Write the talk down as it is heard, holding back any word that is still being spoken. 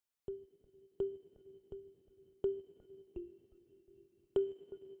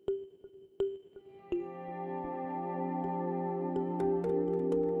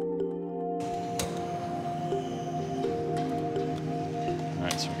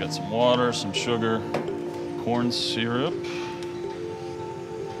got some water, some sugar, corn syrup,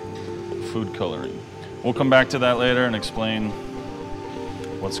 food coloring. We'll come back to that later and explain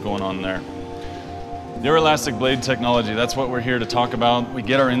what's going on there. Neuroelastic blade technology, that's what we're here to talk about. We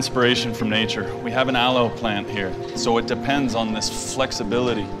get our inspiration from nature. We have an aloe plant here, so it depends on this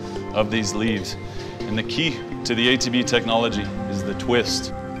flexibility of these leaves. And the key to the ATB technology is the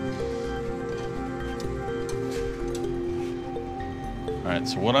twist. All right,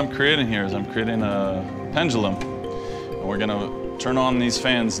 so what I'm creating here is I'm creating a pendulum, and we're gonna turn on these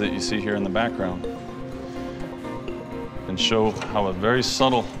fans that you see here in the background and show how a very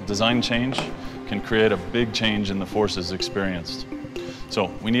subtle design change can create a big change in the forces experienced.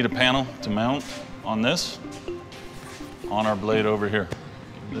 So we need a panel to mount on this, on our blade over here.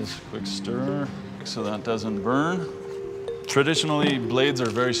 Give this a quick stir so that doesn't burn. Traditionally, blades are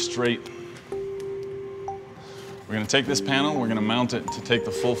very straight. We're gonna take this panel, we're gonna mount it to take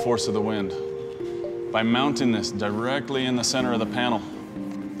the full force of the wind. By mounting this directly in the center of the panel,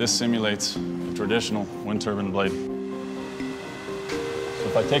 this simulates a traditional wind turbine blade. So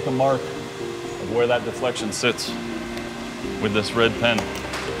if I take a mark of where that deflection sits with this red pen,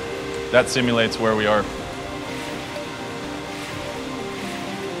 that simulates where we are.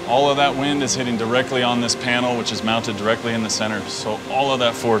 All of that wind is hitting directly on this panel, which is mounted directly in the center. So all of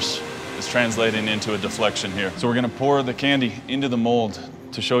that force is translating into a deflection here. So we're gonna pour the candy into the mold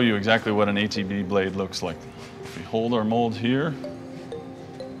to show you exactly what an ATB blade looks like. If we hold our mold here,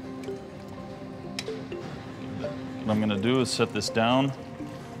 what I'm gonna do is set this down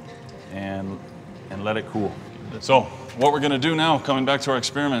and let it cool. So what we're gonna do now, coming back to our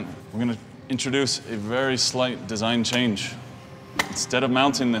experiment, we're gonna introduce a very slight design change. Instead of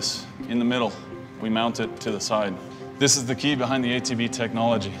mounting this in the middle, we mount it to the side. This is the key behind the ATB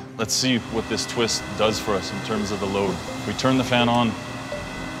technology. Let's see what this twist does for us in terms of the load. If we turn the fan on,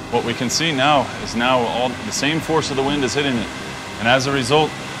 what we can see now is all the same force of the wind is hitting it. And as a result,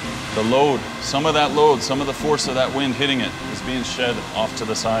 the load, some of the force of that wind hitting it is being shed off to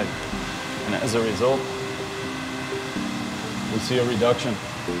the side. And as a result, we see a reduction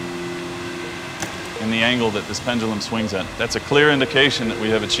in the angle that this pendulum swings at. That's a clear indication that we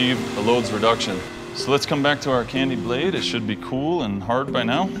have achieved a loads reduction. So let's come back to our candy blade. It should be cool and hard by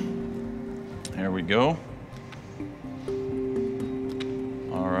now. There we go.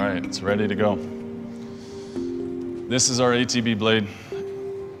 All right, it's ready to go. This is our ATB blade.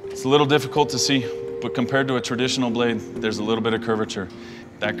 It's a little difficult to see, but compared to a traditional blade, there's a little bit of curvature.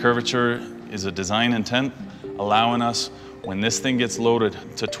 That curvature is a design intent, allowing us, when this thing gets loaded,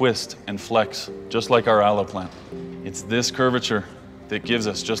 to twist and flex, just like our aloe plant. It's this curvature that gives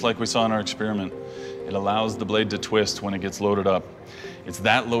us, just like we saw in our experiment, it allows the blade to twist when it gets loaded up. It's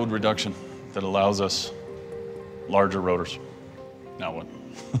that load reduction that allows us larger rotors. Now what?